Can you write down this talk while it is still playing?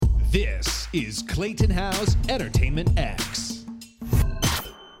is Clayton Howe's Entertainment X.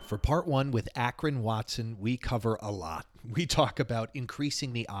 For part one with Akron Watson, we cover a lot. We talk about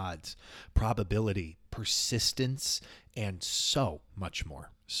increasing the odds, probability, persistence, and so much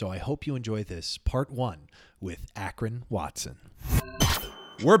more. So I hope you enjoy this part one with Akron Watson.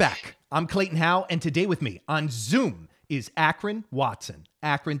 We're back. I'm Clayton Howe, and today with me on Zoom is Akron Watson.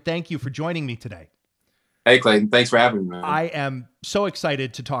 Akron, thank you for joining me today. Hey, Clayton. Thanks for having me, man. I am so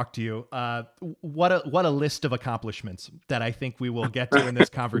excited to talk to you. What a list of accomplishments that I think we will get to in this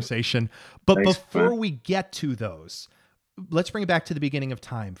conversation. But Thanks, before man. we get to those, let's bring it back to the beginning of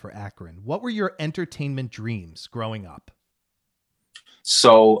time for Akron. What were your entertainment dreams growing up?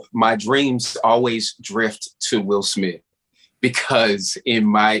 So my dreams always drift to Will Smith because in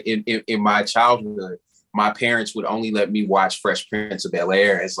my childhood, my parents would only let me watch Fresh Prince of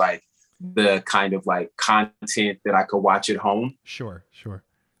Bel-Air as like the kind of like content that I could watch at home. Sure.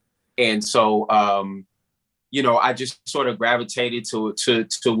 And so, I just sort of gravitated to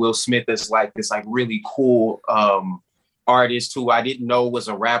Will Smith as like this like really cool artist who I didn't know was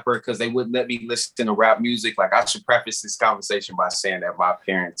a rapper because they wouldn't let me listen to rap music. Like, I should preface this conversation by saying that my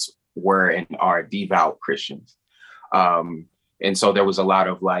parents were and are devout Christians. And so there was a lot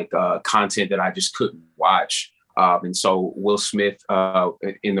of like content that I just couldn't watch. And so Will Smith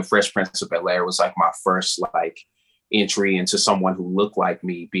in the Fresh Prince of Bel-Air was like my first like entry into someone who looked like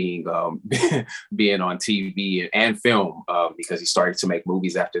me being being on TV and film because he started to make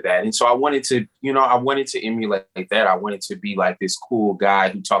movies after that. And so I wanted to emulate that. I wanted to be like this cool guy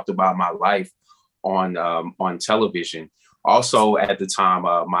who talked about my life on television. Also, at the time,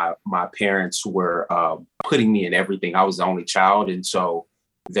 my parents were putting me in everything. I was the only child, and so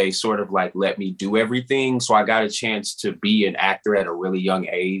they sort of like let me do everything. So I got a chance to be an actor at a really young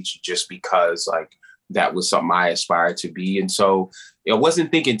age just because like that was something I aspired to be. And so I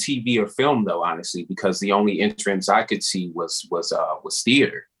wasn't thinking TV or film though, honestly, because the only entrance I could see was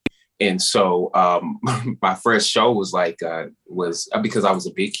theater. And so my first show was because I was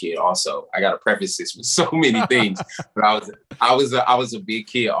a big kid. Also, I got to preface this with so many things, but I was a big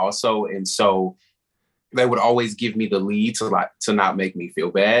kid also, and so they would always give me the lead to not make me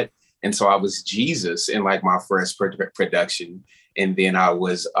feel bad. And so I was Jesus in like my first production. And then I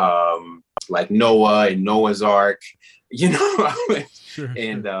was like Noah and Noah's Ark, Sure.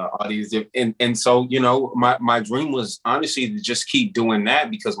 all these. And so, my dream was honestly to just keep doing that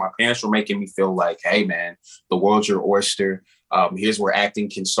because my parents were making me feel like, hey, man, the world's your oyster. Here's where acting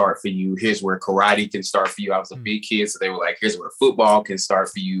can start for you. Here's where karate can start for you. I was a big kid, so they were like, here's where football can start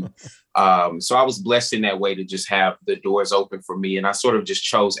for you. So I was blessed in that way to just have the doors open for me. And I sort of just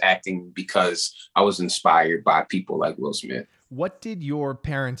chose acting because I was inspired by people like Will Smith. What did your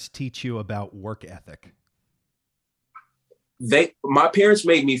parents teach you about work ethic? My parents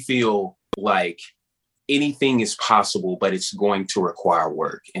made me feel like anything is possible, but it's going to require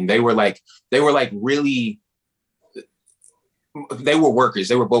work. And they were workers.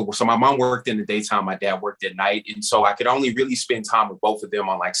 They were both. So my mom worked in the daytime, my dad worked at night. And so I could only really spend time with both of them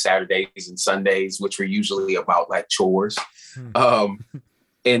on like Saturdays and Sundays, which were usually about like chores.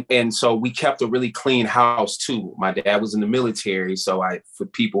 And so we kept a really clean house too. My dad was in the military. So for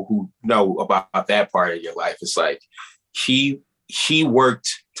people who know about that part of your life, it's like he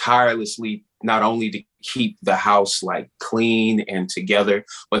worked tirelessly, not only to keep the house like clean and together,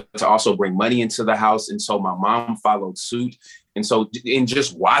 but to also bring money into the house. And so my mom followed suit. And so in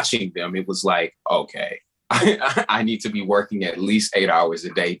just watching them, it was like, okay, I need to be working at least 8 hours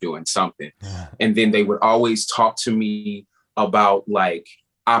a day doing something. And then they would always talk to me about like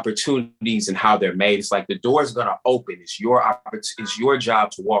opportunities and how they're made. It's like the door is going to open. It's your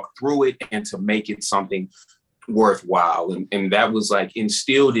job to walk through it and to make it something worthwhile. And that was like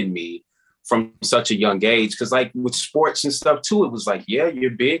instilled in me from such a young age. Cause like with sports and stuff too, it was like, yeah,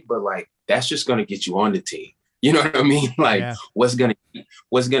 you're big, but like, that's just going to get you on the team. You know what I mean? Like what's going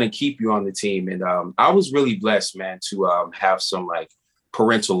to keep you on the team. And I was really blessed, man, to have some like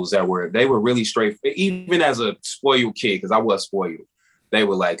parentals they were really straight, even as a spoiled kid, cause I was spoiled. They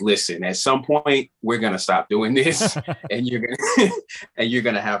were like, listen, at some point we're going to stop doing this and you're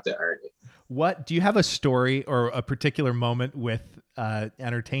going to have to earn it. What do you have a story or a particular moment with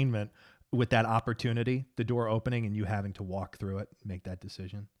entertainment with that opportunity, the door opening and you having to walk through it, make that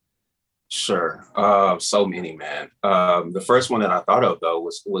decision? Sure. So many, man. The first one that I thought of though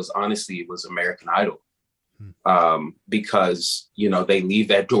was honestly American Idol. Because, they leave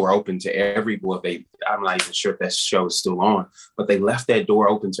that door open to everyone. I'm not even sure if that show is still on, but they left that door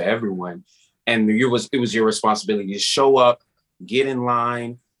open to everyone. And it was your responsibility to show up, get in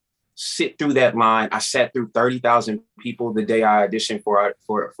line, sit through that line. I sat through 30,000 people the day I auditioned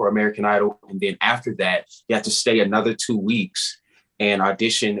for American Idol. And then after that, you have to stay another 2 weeks and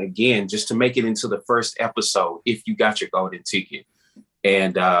audition again just to make it into the first episode if you got your golden ticket.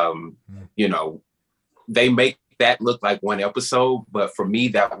 And, you know, they make that look like one episode. But for me,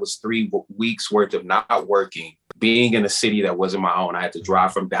 that was 3 weeks worth of not working, being in a city that wasn't my own. I had to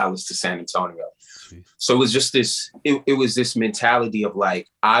drive from Dallas to San Antonio. So it was just this, it was this mentality of like,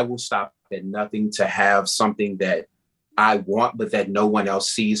 I will stop at nothing to have something that I want, but that no one else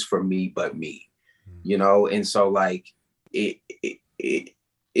sees for me but me, you know? And so like, it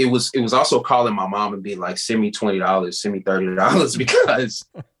was also calling my mom and being like, send me $20, send me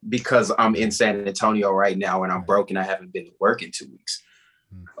 $30 because I'm in San Antonio right now and I'm broke and I haven't been to work in 2 weeks.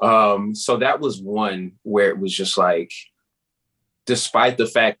 So that was one where it was just like, despite the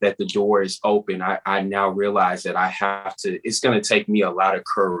fact that the door is open, I now realize that it's going to take me a lot of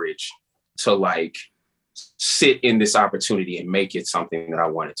courage to like sit in this opportunity and make it something that I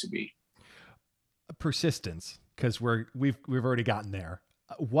want it to be. Persistence, because we've already gotten there.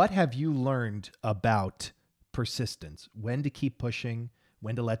 What have you learned about persistence? When to keep pushing,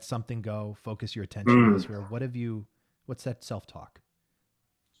 when to let something go, focus your attention elsewhere. What's that self-talk?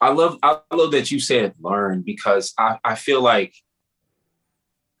 I love that you said learn, because I feel like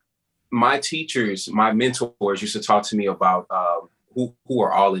my teachers, my mentors used to talk to me about who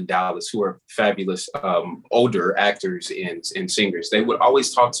are all in Dallas, who are fabulous older actors and singers. They would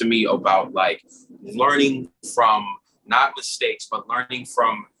always talk to me about like learning from not mistakes, but learning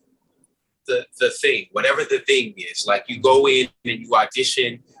from the thing, whatever the thing is. Like you go in and you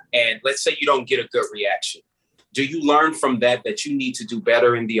audition and let's say you don't get a good reaction. Do you learn from that you need to do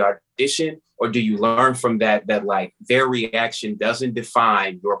better in the audition? Or do you learn from that like their reaction doesn't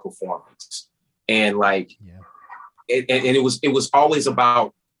define your performance? And like, and it was always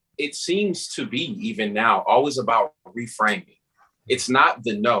about, it seems to be even now, always about reframing. It's not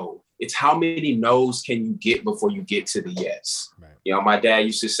the no, it's how many no's can you get before you get to the yes. Right. You know, my dad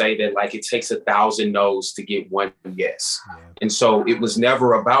used to say that like it takes 1,000 no's to get one yes. Yeah. And so it was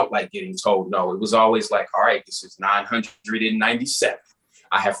never about like getting told no. It was always like, all right, this is 997.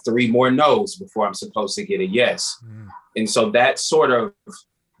 I have 3 more no's before I'm supposed to get a yes. And so that sort of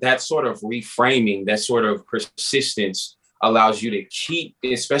reframing, that sort of persistence allows you to keep,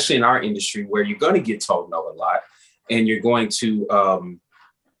 especially in our industry where you're going to get told no a lot, and you're going to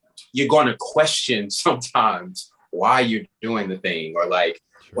question sometimes why you're doing the thing, or like,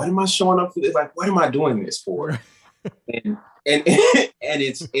 what am I showing up for this? Like, what am I doing this for? and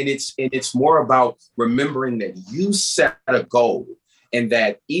it's more about remembering that you set a goal. And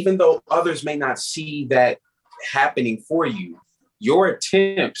that even though others may not see that happening for you, your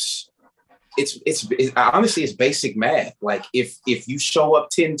attempts, it's honestly, it's basic math. Like if you show up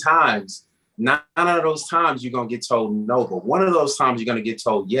 10 times, 9 out of those times you're gonna get told no, but 1 of those times you're gonna get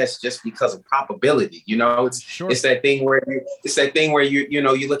told yes, just because of probability. You know, it's that thing where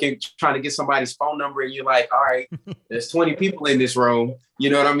you're looking, trying to get somebody's phone number, and you're like, all right, there's 20 people in this room. You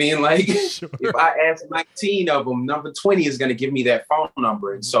know what I mean? Like if I ask 19 of them, number 20 is gonna give me that phone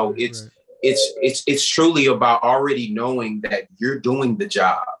number. And so it's truly about already knowing that you're doing the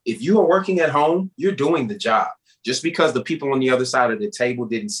job. If you are working at home, you're doing the job. Just because the people on the other side of the table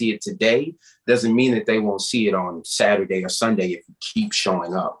didn't see it today doesn't mean that they won't see it on Saturday or Sunday if you keep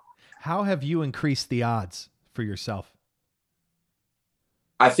showing up. How have you increased the odds for yourself?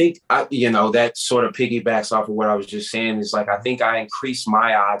 I think, that sort of piggybacks off of what I was just saying. Is like, I think I increased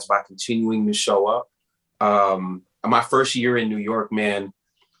my odds by continuing to show up. My first year in New York, man,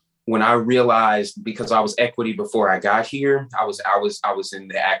 when I realized, because I was equity before I got here, I was in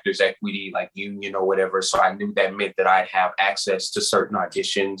the actors equity, like union or whatever. So I knew that meant that I'd have access to certain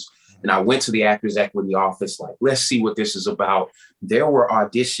auditions. And I went to the actors equity office, like, let's see what this is about. There were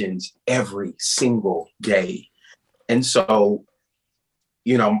auditions every single day. And so,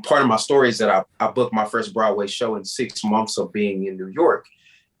 part of my story is that I booked my first Broadway show in 6 months of being in New York.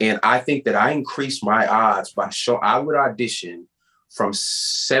 And I think that I increased my odds I would audition from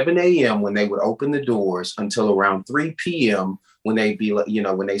 7 a.m. when they would open the doors until around 3 p.m. when they'd be,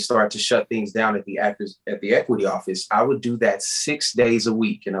 when they start to shut things down at the equity office. I would do that 6 days a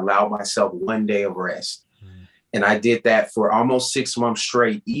week and allow myself 1 day of rest. And I did that for almost 6 months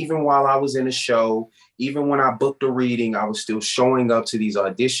straight. Even while I was in a show, even when I booked a reading, I was still showing up to these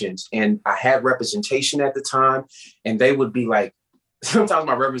auditions. And I had representation at the time. And they would be like, sometimes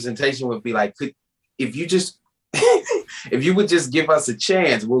my representation would be like, if you would just give us a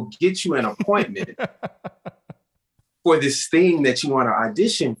chance, we'll get you an appointment. for this thing that you want to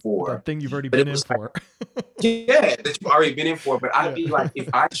audition for. That thing you've already been in for. Yeah, that you've already been in for. But I'd be like,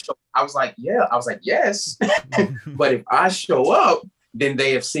 I was like, yes. But if I show up, then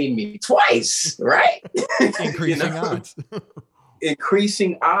they have seen me twice, right? Increasing odds.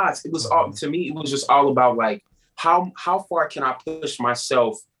 Increasing odds. It was all, to me, it was just all about like, how far can I push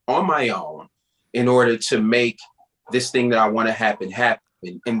myself on my own in order to make this thing that I want to happen,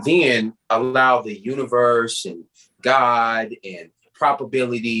 and then allow the universe and God and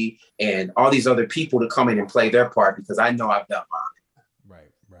probability and all these other people to come in and play their part, because I know I've done mine.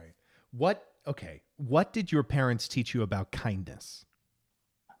 Right. What did your parents teach you about kindness?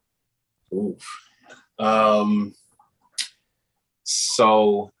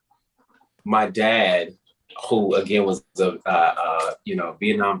 So my dad, who again was a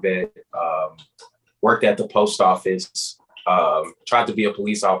Vietnam vet, worked at the post office, tried to be a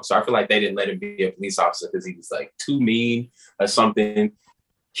police officer. I feel like they didn't let him be a police officer because he was like too mean or something.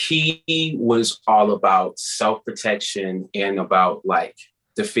 He was all about self-protection and about like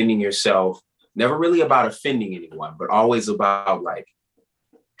defending yourself, never really about offending anyone, but always about like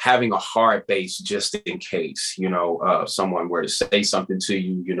having a hard base just in case, someone were to say something to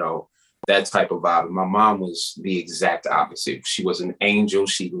you, that type of vibe. And my mom was the exact opposite. She was an angel.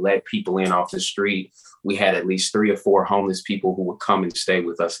 She let people in off the street. We had at least 3 or 4 homeless people who would come and stay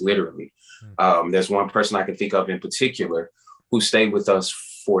with us, literally. There's one person I can think of in particular who stayed with us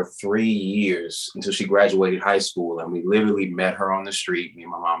for 3 years until she graduated high school. And we literally met her on the street. Me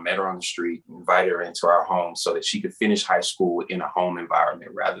and my mom met her on the street, invited her into our home so that she could finish high school in a home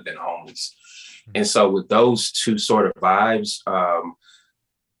environment rather than homeless. And so with those two sort of vibes,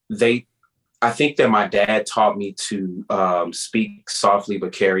 I think that my dad taught me to speak softly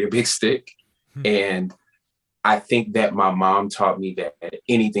but carry a big stick. And I think that my mom taught me that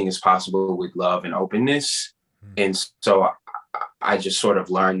anything is possible with love and openness. And so I just sort of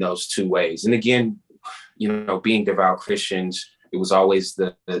learned those 2 ways. And again, being devout Christians, it was always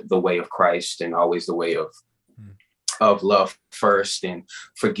the way of Christ and always the way of love first and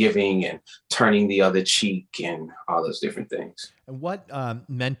forgiving and turning the other cheek and all those different things. And what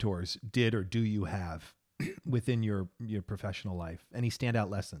mentors did or do you have within your professional life? Any standout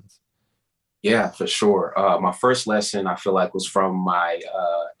lessons? Yeah, for sure. My first lesson, I feel like, was from my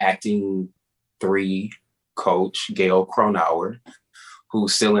acting 3 coach, Gail Cronauer,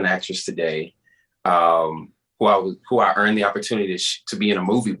 who's still an actress today, who I earned the opportunity to be in a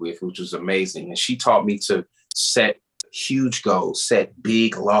movie with, which was amazing. And she taught me to set huge goals, set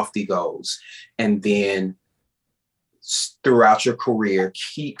big, lofty goals, and then throughout your career,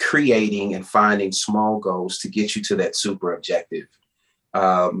 keep creating and finding small goals to get you to that super objective.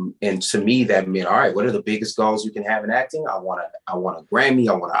 And to me, that meant, all right, what are the biggest goals you can have in acting? I want a Grammy,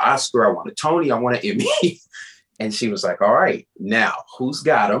 I want an Oscar, I want a Tony, I want an Emmy. And she was like, all right, now who's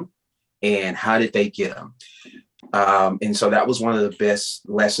got them and how did they get them? And so that was one of the best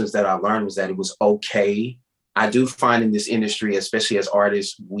lessons that I learned, was that it was okay. I do find in this industry, especially as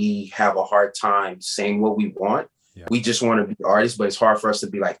artists, we have a hard time saying what we want. Yeah. We just want to be artists, but it's hard for us to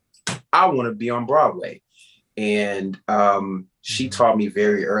be like, I want to be on Broadway. And she taught me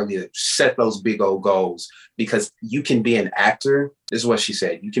very early to set those big old goals, because you can be an actor. This is what she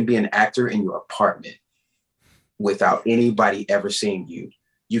said. You can be an actor in your apartment without anybody ever seeing you.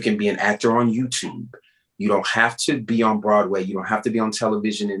 You can be an actor on YouTube. You don't have to be on Broadway. You don't have to be on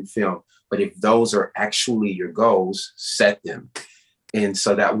television and film. But if those are actually your goals, set them. And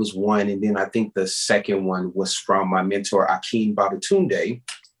so that was one. And then I think the second one was from my mentor, Akeem Babatunde,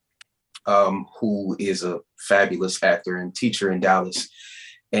 who is a fabulous actor and teacher in Dallas.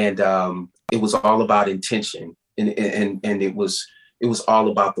 And it was all about intention. And it was all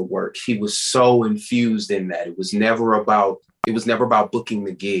about the work. He was so infused in that. It was never about booking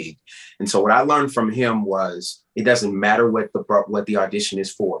the gig. And so what I learned from him was, it doesn't matter what the audition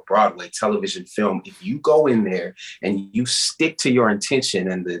is for, Broadway, television, film. If you go in there and you stick to your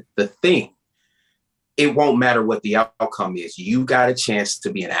intention and the thing, it won't matter what the outcome is. You got a chance to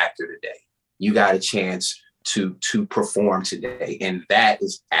be an actor today. You got a chance to perform today. And that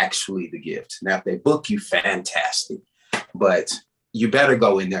is actually the gift. Now, if they book you, fantastic. But you better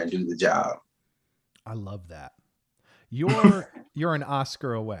go in there and do the job. I love that. You're an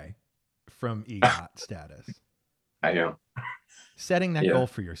Oscar away from EGOT status. I am. Setting that goal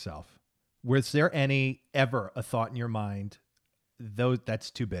for yourself. Was there ever a thought in your mind, though, that's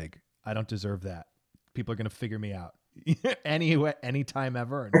too big, I don't deserve that, people are going to figure me out? Anytime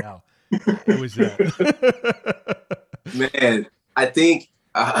ever? Or no, it was Man, I think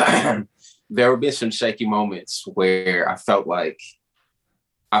there have been some shaky moments where I felt like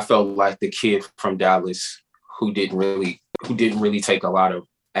the kid from Dallas who didn't really take a lot of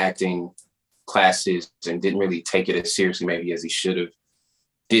acting classes and didn't really take it as seriously maybe as he should have,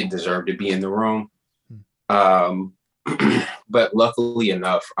 didn't deserve to be in the room. But luckily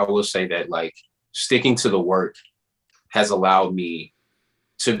enough, I will say that like sticking to the work has allowed me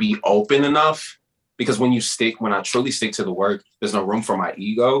to be open enough, because when I truly stick to the work, there's no room for my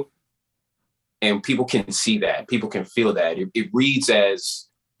ego. And people can see that, people can feel that. It reads as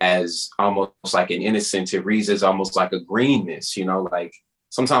almost like an innocence. It reads as almost like a greenness, you know, like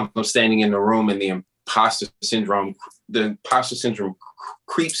sometimes I'm standing in the room and the imposter syndrome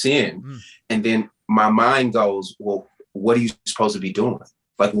creeps in. And then my mind goes, well, what are you supposed to be doing?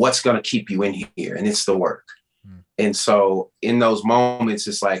 Like, what's going to keep you in here? And it's the work. And so in those moments,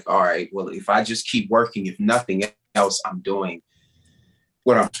 it's like, all right, well, if I just keep working, if nothing else, I'm doing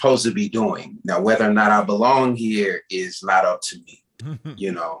what I'm supposed to be doing. Now, whether or not I belong here is not up to me,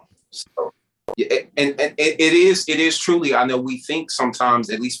 you know? So, and it is truly, I know we think sometimes,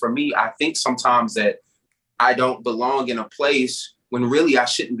 at least for me, I think sometimes that I don't belong in a place when really I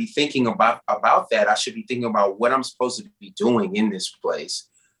shouldn't be thinking about that. I should be thinking about what I'm supposed to be doing in this place,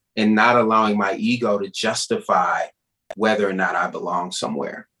 and not allowing my ego to justify whether or not I belong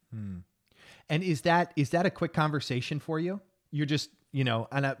somewhere. And is that a quick conversation for you? You're just, you know,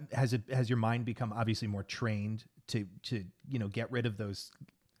 and has your mind become obviously more trained to, you know, get rid of those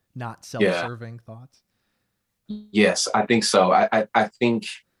not self-serving thoughts? Yes, I think so. I think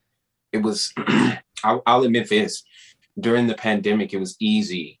it was, I'll admit this, during the pandemic, it was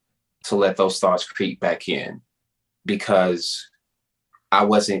easy to let those thoughts creep back in, because I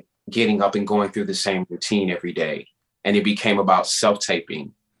wasn't getting up and going through the same routine every day. And it became about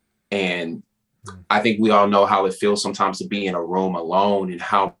self-taping. And I think we all know how it feels sometimes to be in a room alone, and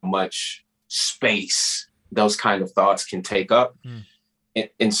how much space those kind of thoughts can take up.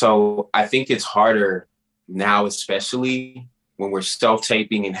 And so I think it's harder now, especially when we're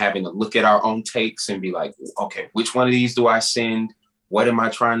self-taping and having to look at our own takes and be like, okay, which one of these do I send? What am I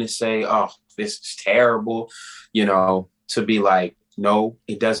trying to say? Oh, this is terrible. You know, to be like, no,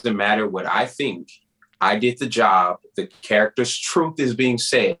 it doesn't matter what I think. I did the job. The character's truth is being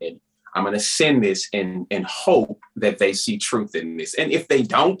said. I'm going to send this and hope that they see truth in this. And if they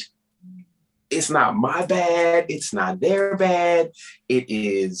don't, it's not my bad. It's not their bad. It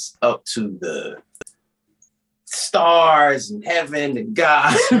is up to the stars and heaven and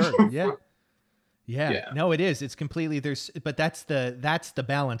God. Sure, yeah. No, it is. It's completely but that's the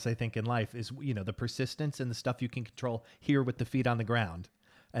balance, I think, in life is, you know, the persistence and the stuff you can control here with the feet on the ground,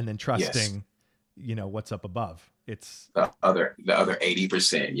 and then trusting, you know, what's up above. It's the other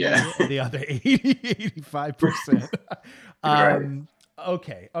 80%. Yeah. The other 85%. Right.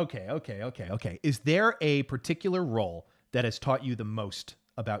 Okay. Is there a particular role that has taught you the most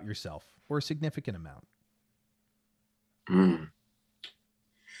about yourself, or a significant amount?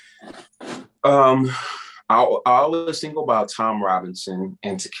 I always think about Tom Robinson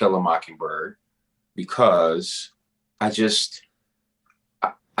and To Kill a Mockingbird, because I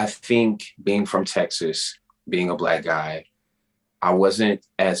think being from Texas, being a Black guy, I wasn't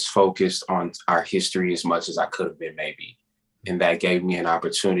as focused on our history as much as I could have been, maybe. And that gave me an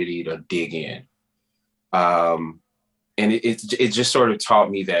opportunity to dig in. And it just sort of taught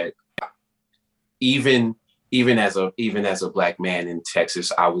me that even as a Black man in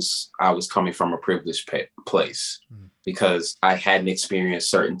Texas, I was coming from a privileged place, because I hadn't experienced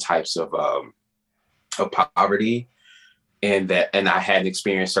certain types of poverty, and I hadn't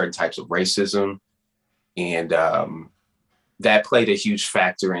experienced certain types of racism, and that played a huge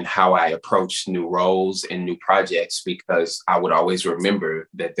factor in how I approached new roles and new projects, because I would always remember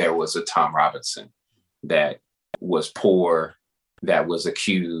that there was a Tom Robinson that was poor, that was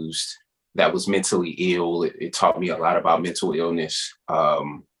accused, that was mentally ill. It taught me a lot about mental illness.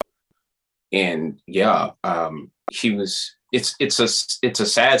 He was, it's a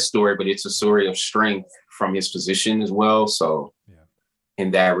sad story, but it's a story of strength from his position as well. So in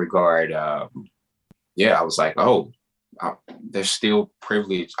that regard, I was like, oh, there's still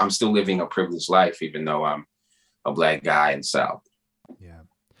privilege. I'm still living a privileged life, even though I'm a Black guy in the South. Yeah.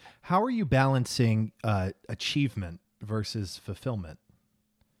 How are you balancing achievement versus fulfillment?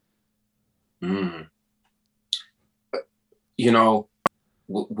 You know,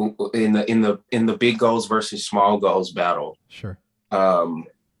 in the big goals versus small goals battle. Sure.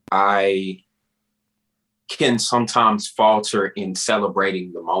 I can sometimes falter in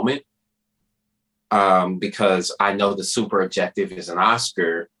celebrating the moment, because I know the super objective is an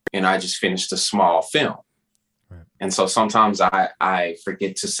Oscar, and I just finished a small film. Right. And so sometimes I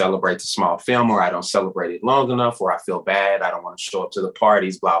forget to celebrate the small film, or I don't celebrate it long enough, or I feel bad. I don't want to show up to the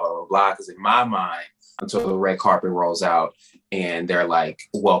parties, blah, blah, blah, blah. Because in my mind, until the red carpet rolls out and they're like,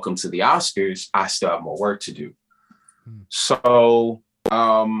 welcome to the Oscars, I still have more work to do. So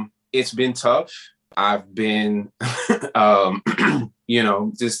it's been tough. I've been,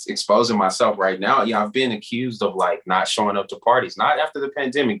 just exposing myself right now. Yeah, I've been accused of like not showing up to parties, not after the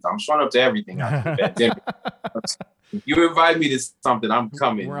pandemic. I'm showing up to everything after the pandemic. If you invite me to something, I'm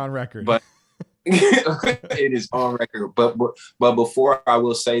coming. We're on record. But it is on record. But before, I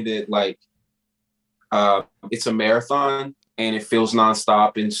will say that like it's a marathon and it feels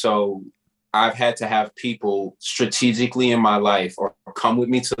nonstop. And so I've had to have people strategically in my life or come with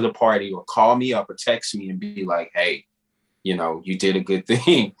me to the party or call me up or text me and be like, hey, you did a good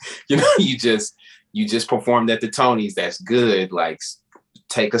thing. You just performed at the Tonys. That's good. Like,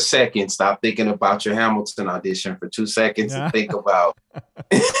 take a second, stop thinking about your Hamilton audition for 2 seconds and think about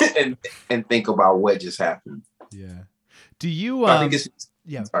and think about what just happened. Yeah. Do you I think it's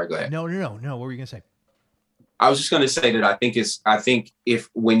yeah. Sorry, go ahead. No. What were you gonna say? I was just gonna say that I think if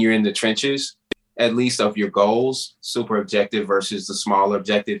when you're in the trenches, at least of your goals, super objective versus the smaller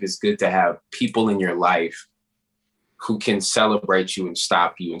objective, it's good to have people in your life who can celebrate you and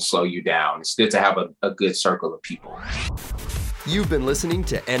stop you and slow you down. It's good to have a good circle of people. You've been listening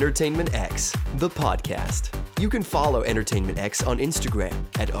to Entertainment X, the podcast. You can follow Entertainment X on Instagram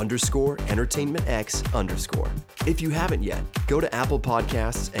at _EntertainmentX_. If you haven't yet, go to Apple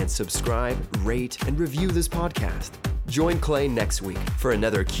Podcasts and subscribe, rate, and review this podcast. Join Clay next week for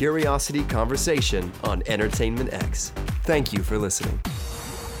another curiosity conversation on Entertainment X. Thank you for listening.